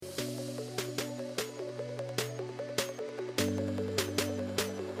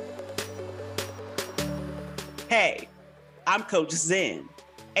Hey, I'm Coach Zen,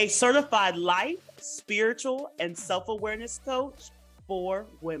 a certified life, spiritual, and self-awareness coach for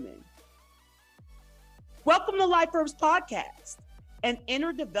women. Welcome to Life Herbs Podcast, an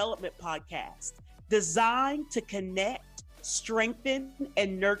inner development podcast designed to connect, strengthen,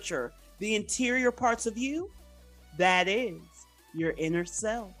 and nurture the interior parts of you, that is, your inner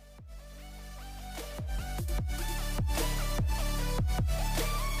self.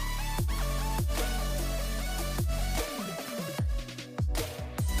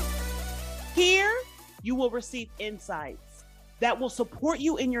 Here, you will receive insights that will support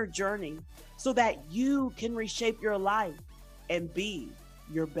you in your journey so that you can reshape your life and be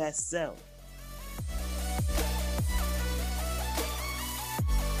your best self.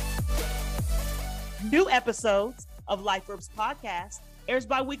 New episodes of Life Herbs Podcast airs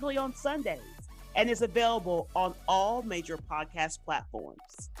bi-weekly on Sundays and is available on all major podcast platforms.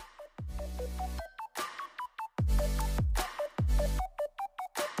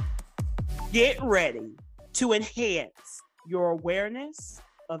 Get ready to enhance your awareness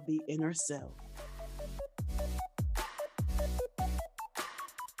of the inner self.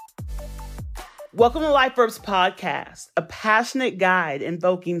 Welcome to Life Herbs Podcast, a passionate guide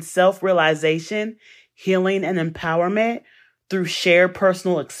invoking self-realization, healing, and empowerment through shared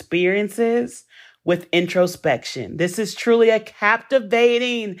personal experiences with introspection. This is truly a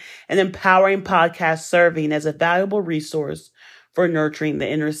captivating and empowering podcast serving as a valuable resource for nurturing the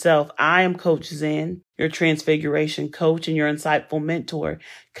inner self. I am Coach Zen, your transfiguration coach and your insightful mentor,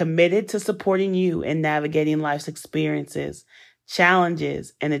 committed to supporting you in navigating life's experiences,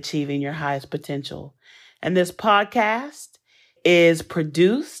 challenges, and achieving your highest potential. And this podcast is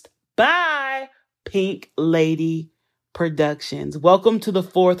produced by Pink Lady Productions. Welcome to the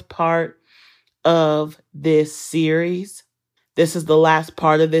fourth part of this series. This is the last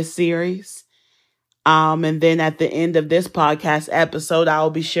part of this series. And then at the end of this podcast episode,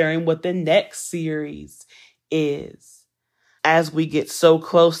 I'll be sharing what the next series is as we get so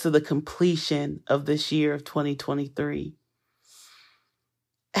close to the completion of this year of 2023.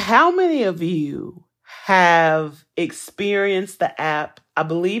 How many of you have experienced the app? I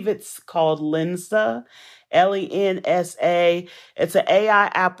believe it's called Lensa, Lensa. It's an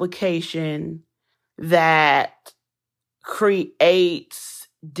AI application that creates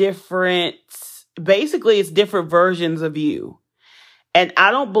basically it's different versions of you. And I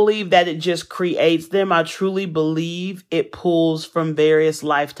don't believe that it just creates them. I truly believe it pulls from various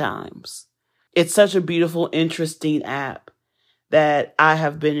lifetimes. It's such a beautiful, interesting app that I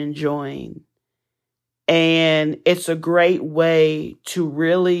have been enjoying. And it's a great way to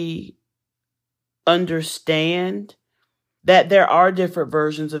really understand that there are different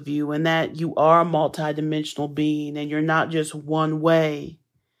versions of you and that you are a multidimensional being and you're not just one way.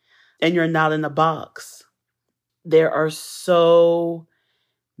 And you're not in a box. There are so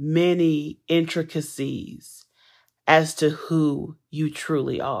many intricacies as to who you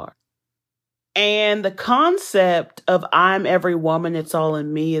truly are. And the concept of I'm every woman, it's all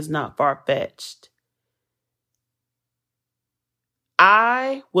in me is not far-fetched.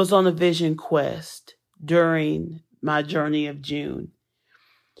 I was on a vision quest during my journey of June.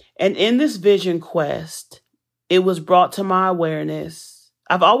 And in this vision quest, it was brought to my awareness.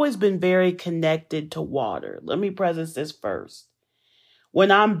 I've always been very connected to water. Let me preface this first. When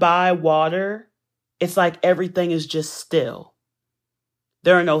I'm by water, it's like everything is just still.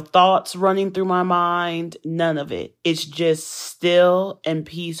 There are no thoughts running through my mind, none of it. It's just still and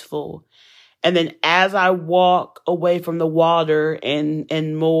peaceful. And then as I walk away from the water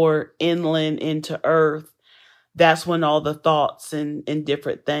and more inland into earth, that's when all the thoughts and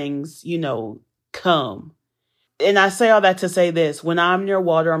different things, come. And I say all that to say this. When I'm near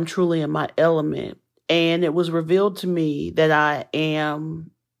water, I'm truly in my element. And it was revealed to me that I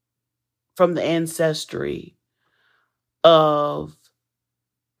am from the ancestry of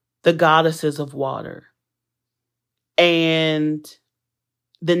the goddesses of water. And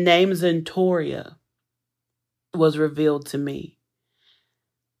the name Zentoria was revealed to me.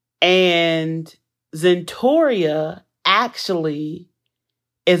 And Zentoria actually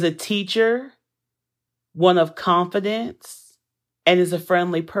is a teacher, one of confidence, and is a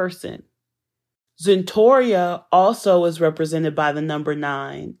friendly person. Zentoria also is represented by the number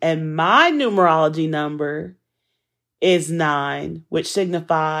 9. And my numerology number is 9, which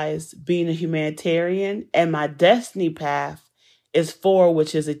signifies being a humanitarian. And my destiny path is 4,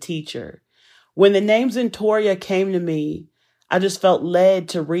 which is a teacher. When the name Zentoria came to me, I just felt led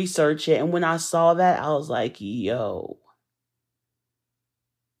to research it. And when I saw that, I was like, yo,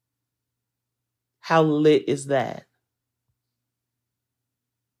 how lit is that?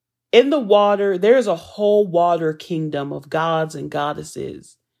 In the water, there's a whole water kingdom of gods and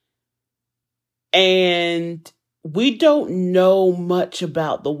goddesses. And we don't know much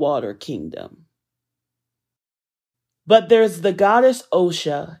about the water kingdom. But there's the goddess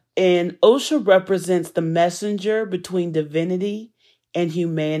Osha, and Osha represents the messenger between divinity and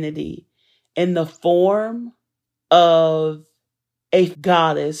humanity in the form of a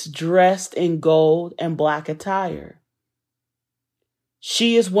goddess dressed in gold and black attire.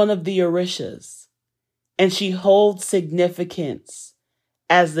 She is one of the Orishas, and she holds significance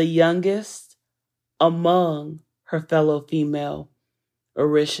as the youngest among her fellow female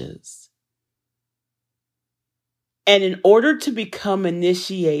Orishas. And in order to become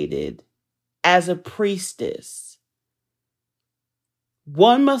initiated as a priestess,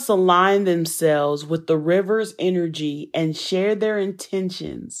 one must align themselves with the river's energy and share their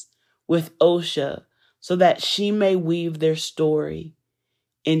intentions with Osha so that she may weave their story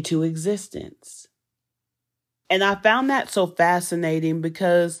into existence. And I found that so fascinating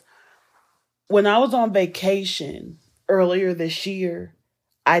because when I was on vacation earlier this year,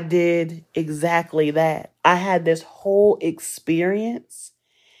 I did exactly that. I had this whole experience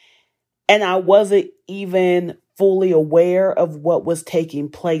and I wasn't even fully aware of what was taking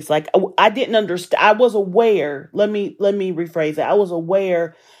place. Like I didn't understand. I was aware. Let me rephrase that. I was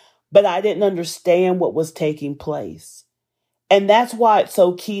aware, but I didn't understand what was taking place. And that's why it's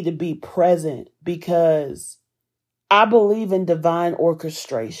so key to be present, because I believe in divine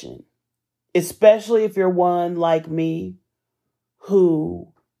orchestration, especially if you're one like me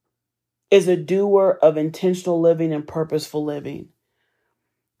who is a doer of intentional living and purposeful living.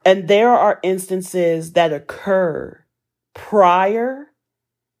 And there are instances that occur prior,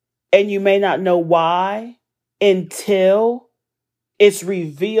 and you may not know why until it's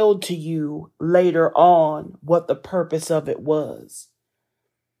revealed to you later on what the purpose of it was.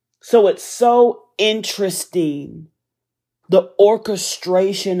 So it's so interesting, the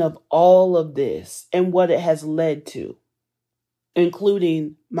orchestration of all of this and what it has led to,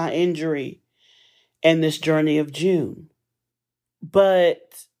 including my injury and this journey of June.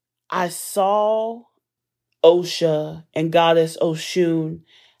 But I saw Osha and Goddess Oshun,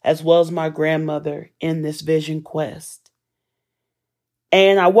 as well as my grandmother, in this vision quest.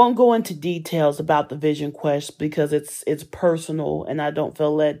 And I won't go into details about the vision quest because it's personal and I don't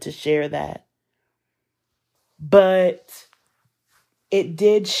feel led to share that. But it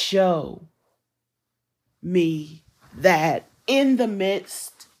did show me that in the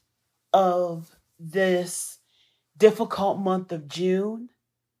midst of this difficult month of June,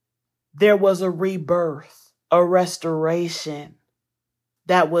 there was a rebirth, a restoration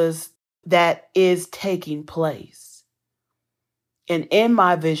that is taking place. And in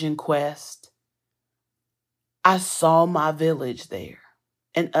my vision quest, I saw my village there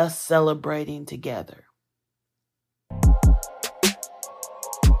and us celebrating together.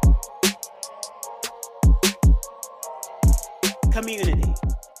 Community,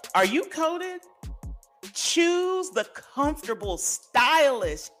 are you coded? Choose the comfortable,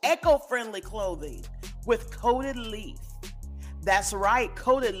 stylish, eco-friendly clothing with Coated Leaf. That's right,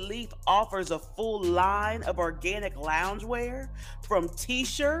 Coated Leaf offers a full line of organic loungewear, from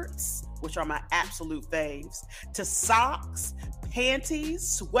t-shirts, which are my absolute faves, to socks, panties,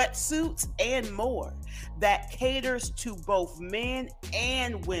 sweatsuits, and more, that caters to both men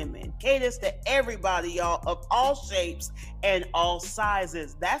and women. Caters to everybody, y'all, of all shapes and all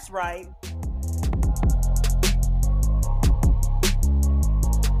sizes. That's right.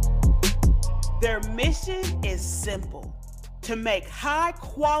 Their mission is simple: to make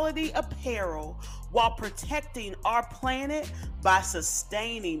high-quality apparel while protecting our planet by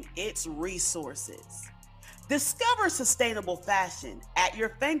sustaining its resources. Discover sustainable fashion at your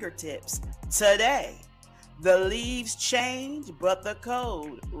fingertips today. The leaves change, but the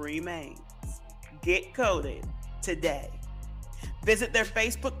code remains. Get coded today. Visit their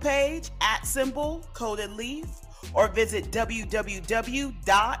Facebook page @CodedLeaf or visit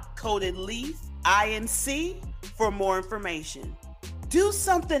www.codedleafinc for more information. Do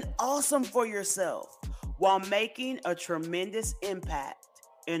something awesome for yourself while making a tremendous impact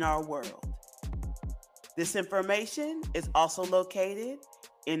in our world. This information is also located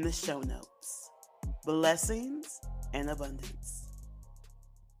in the show notes. Blessings and abundance.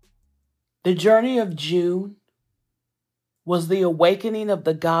 The journey of June was the awakening of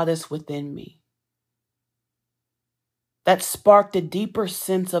the goddess within me that sparked a deeper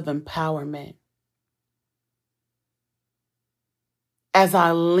sense of empowerment as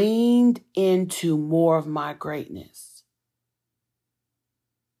I leaned into more of my greatness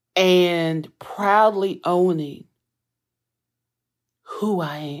and proudly owning who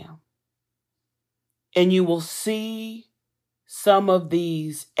I am. And you will see some of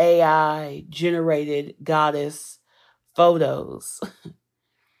these AI generated goddess photos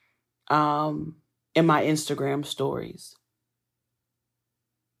in my Instagram stories.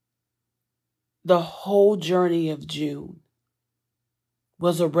 The whole journey of June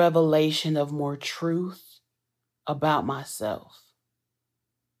was a revelation of more truth about myself.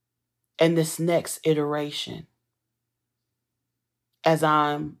 And this next iteration, as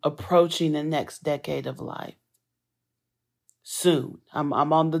I'm approaching the next decade of life, soon, I'm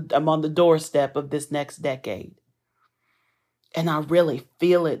on the doorstep of this next decade. And I really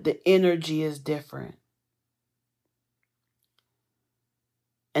feel it. The energy is different.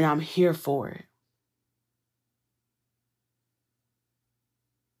 And I'm here for it.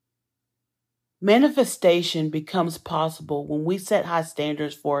 Manifestation becomes possible when we set high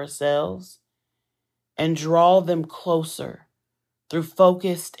standards for ourselves and draw them closer through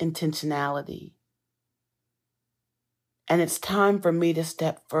focused intentionality. And it's time for me to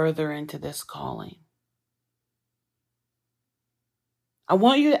step further into this calling. I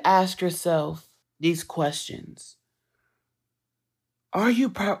want you to ask yourself these questions. Are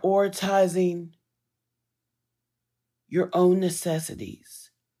you prioritizing your own necessities?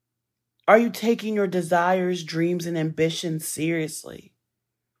 Are you taking your desires, dreams, and ambitions seriously?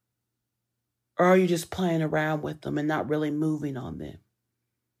 Or are you just playing around with them and not really moving on them?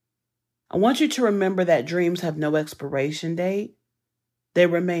 I want you to remember that dreams have no expiration date. They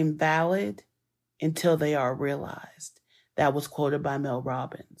remain valid until they are realized. That was quoted by Mel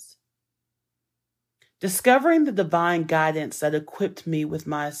Robbins. Discovering the divine guidance that equipped me with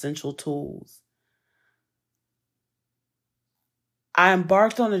my essential tools, I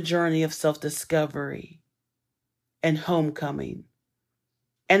embarked on a journey of self-discovery and homecoming.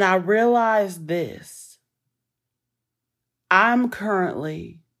 And I realized this. I'm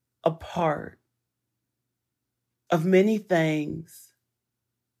currently a part of many things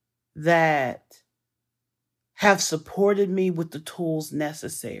that have supported me with the tools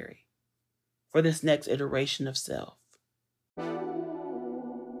necessary for this next iteration of self.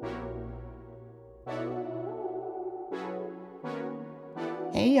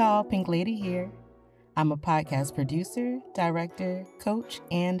 Hey y'all, Pink Lady here. I'm a podcast producer, director, coach,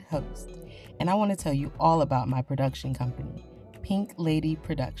 and host. And I want to tell you all about my production company, Pink Lady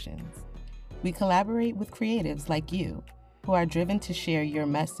Productions. We collaborate with creatives like you who are driven to share your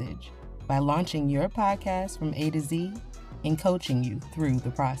message by launching your podcast from A to Z and coaching you through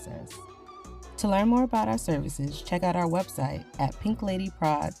the process. To learn more about our services, check out our website at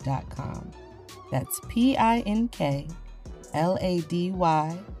pinkladyprod.com. That's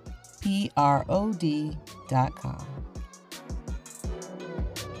PINKLADYPROD.com.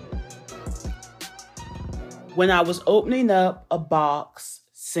 When I was opening up a box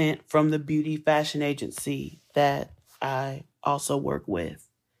sent from the beauty fashion agency that I also work with,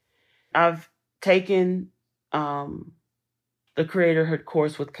 I've taken the Creatorhood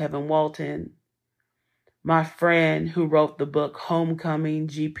course with Kevin Walton. My friend who wrote the book Homecoming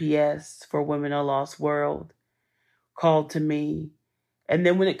GPS for Women in a Lost World called to me. And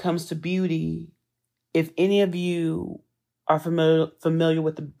then when it comes to beauty, if any of you are familiar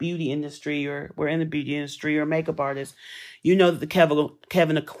with the beauty industry, or we're in the beauty industry, or makeup artists, you know that the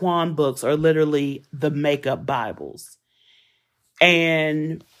Kevin Aquan books are literally the makeup Bibles.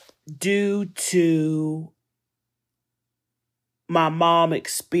 And due to my mom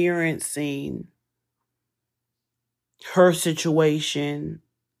experiencing her situation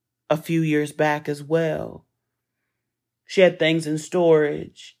a few years back as well, she had things in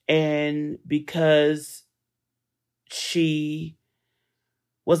storage, and because she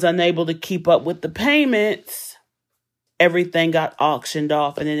was unable to keep up with the payments, everything got auctioned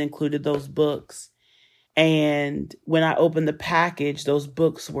off, and it included those books. And when I opened the package, those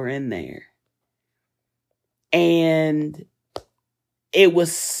books were in there. And it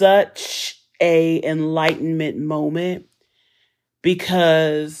was such an enlightenment moment,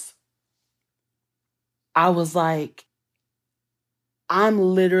 because I was like, I'm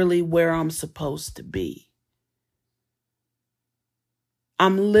literally where I'm supposed to be.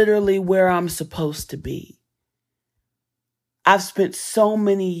 I'm literally where I'm supposed to be. I've spent so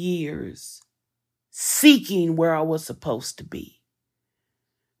many years seeking where I was supposed to be.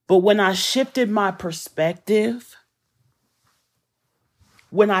 But when I shifted my perspective,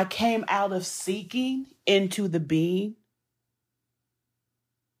 when I came out of seeking into the being,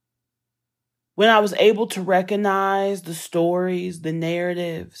 when I was able to recognize the stories, the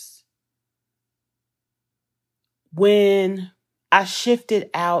narratives, when I shifted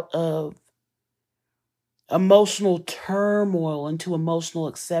out of emotional turmoil into emotional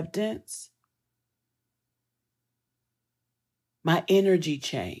acceptance, My energy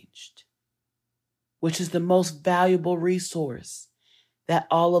changed, which is the most valuable resource that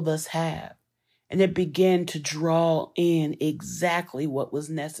all of us have. And it began to draw in exactly what was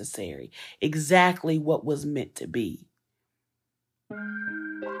necessary, exactly what was meant to be.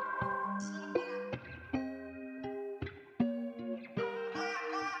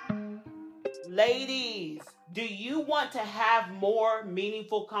 Ladies, do you want to have more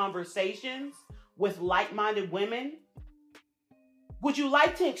meaningful conversations with like-minded women? Would you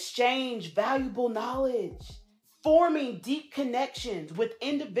like to exchange valuable knowledge, forming deep connections with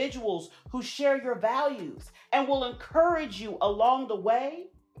individuals who share your values and will encourage you along the way?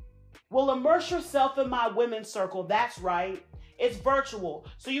 Well, immerse yourself in my women's circle. That's right. It's virtual,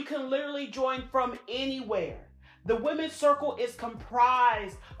 so you can literally join from anywhere. The women's circle is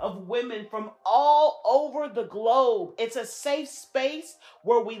comprised of women from all over the globe. It's a safe space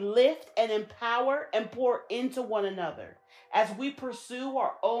where we lift and empower and pour into one another as we pursue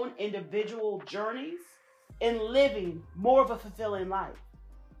our own individual journeys in living more of a fulfilling life.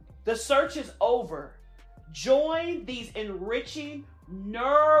 The search is over. Join these enriching,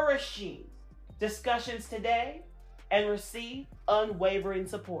 nourishing discussions today and receive unwavering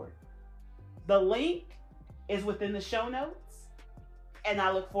support. The link is within the show notes, and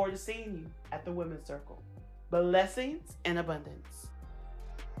I look forward to seeing you at the Women's Circle. Blessings and abundance.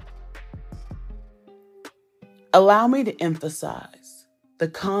 Allow me to emphasize the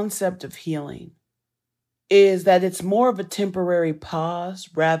concept of healing is that it's more of a temporary pause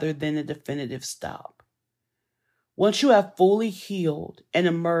rather than a definitive stop. Once you have fully healed and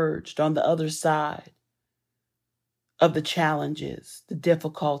emerged on the other side of the challenges, the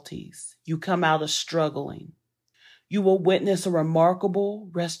difficulties, you come out of struggling, you will witness a remarkable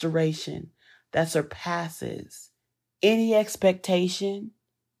restoration that surpasses any expectation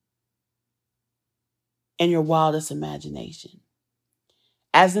and your wildest imagination.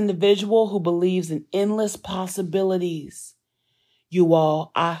 As an individual who believes in endless possibilities,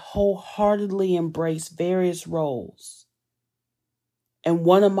 I wholeheartedly embrace various roles. And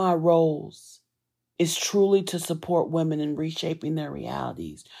one of my roles is truly to support women in reshaping their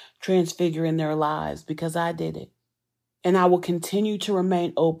realities, transfiguring their lives, because I did it. And I will continue to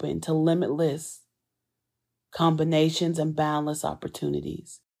remain open to limitless combinations and boundless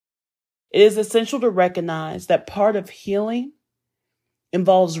opportunities. It is essential to recognize that part of healing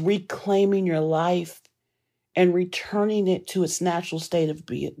involves reclaiming your life and returning it to its natural state of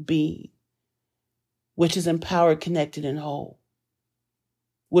being, which is empowered, connected, and whole,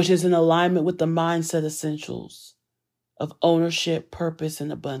 which is in alignment with the mindset essentials of ownership, purpose,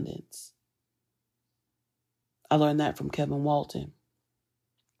 and abundance. I learned that from Kevin Walton.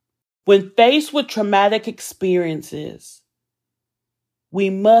 When faced with traumatic experiences, we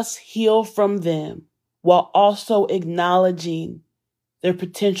must heal from them while also acknowledging their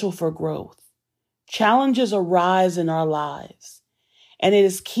potential for growth. Challenges arise in our lives, and it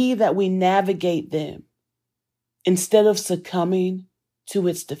is key that we navigate them instead of succumbing to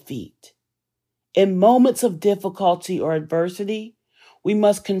its defeat. In moments of difficulty or adversity, we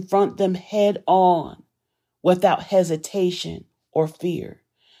must confront them head on without hesitation or fear,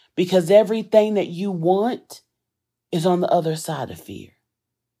 because everything that you want is on the other side of fear.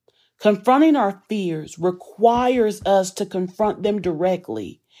 Confronting our fears requires us to confront them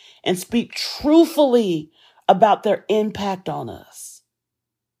directly and speak truthfully about their impact on us.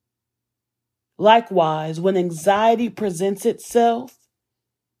 Likewise, when anxiety presents itself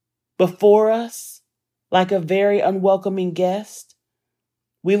before us like a very unwelcoming guest,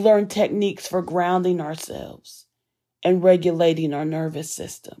 we learn techniques for grounding ourselves and regulating our nervous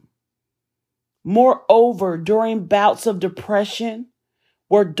system. Moreover, during bouts of depression,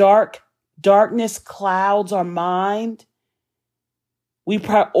 where darkness clouds our mind, we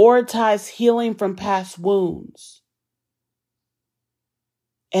prioritize healing from past wounds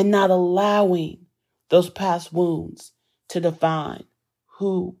and not allowing those past wounds to define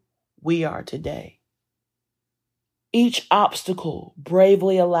who we are today. Each obstacle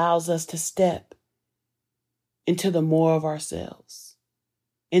bravely allows us to step into the more of ourselves,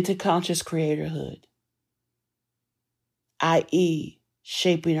 into conscious creatorhood, i.e.,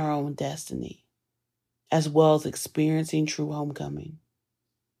 shaping our own destiny, as well as experiencing true homecoming.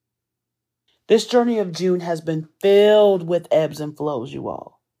 This journey of June has been filled with ebbs and flows, you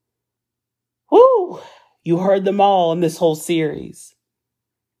all. Woo! You heard them all in this whole series.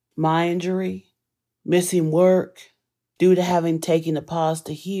 My injury, missing work due to having taken a pause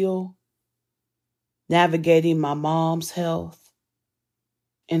to heal, navigating my mom's health,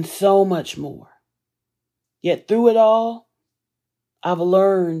 and so much more. Yet through it all, I've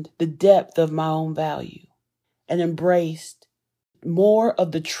learned the depth of my own value and embraced more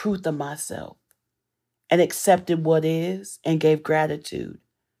of the truth of myself and accepted what is and gave gratitude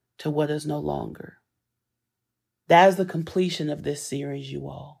to what is no longer. That is the completion of this series, you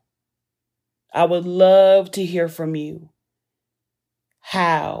all. I would love to hear from you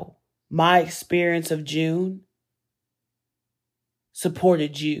how my experience of June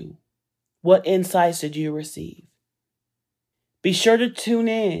supported you. What insights did you receive? Be sure to tune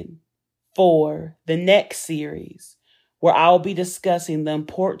in for the next series where I'll be discussing the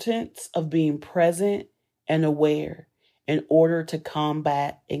importance of being present and aware in order to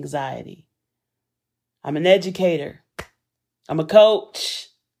combat anxiety. I'm an educator. I'm a coach.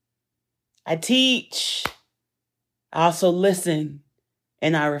 I teach. I also listen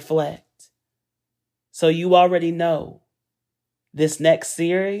and I reflect. So you already know this next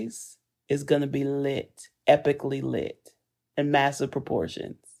series is going to be lit, epically lit, in massive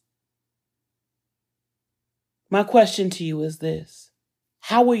proportions. My question to you is this: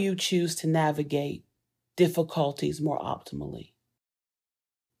 how will you choose to navigate difficulties more optimally?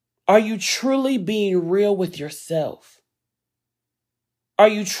 Are you truly being real with yourself? Are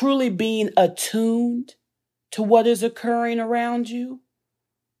you truly being attuned to what is occurring around you?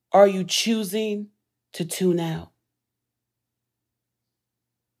 Are you choosing to tune out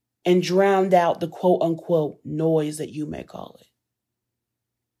and drown out the quote unquote noise that you may call it?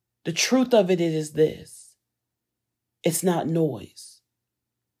 The truth of it is this: it's not noise.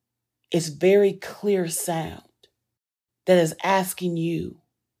 It's very clear sound that is asking you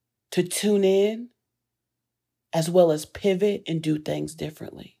to tune in as well as pivot and do things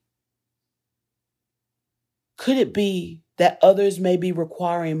differently. Could it be that others may be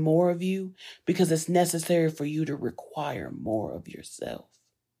requiring more of you because it's necessary for you to require more of yourself?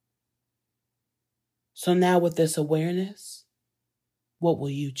 So now with this awareness, what will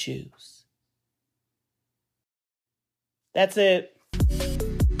you choose? That's it.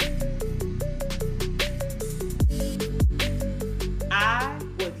 I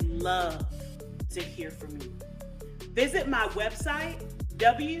would love to hear from you. Visit my website,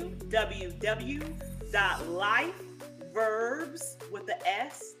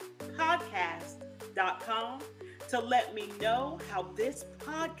 www.lifeverbspodcast.com, to let me know how this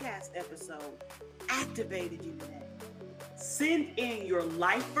podcast episode activated you today. Send in your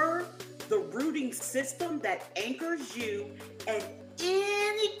life verb, the rooting system that anchors you, and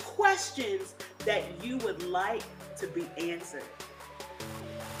any questions that you would like to be answered.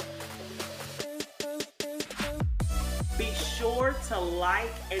 Be sure to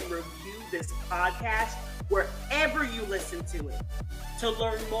like and review this podcast wherever you listen to it. To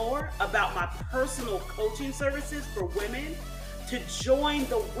learn more about my personal coaching services for women, to join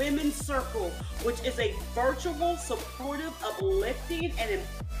the Women's Circle, which is a virtual, supportive, uplifting, and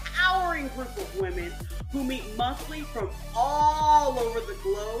empowering group of women who meet monthly from all over the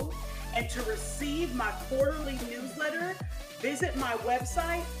globe, and to receive my quarterly newsletter, visit my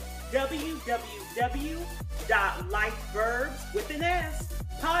website,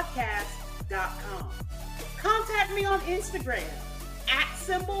 www.lifeverbspodcast.com. Contact me on Instagram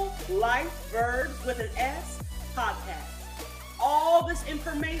 @lifeverbs podcast. All this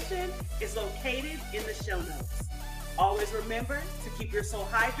information is located in the show notes. Always remember to keep your soul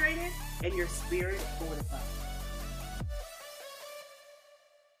hydrated and your spirit fortified.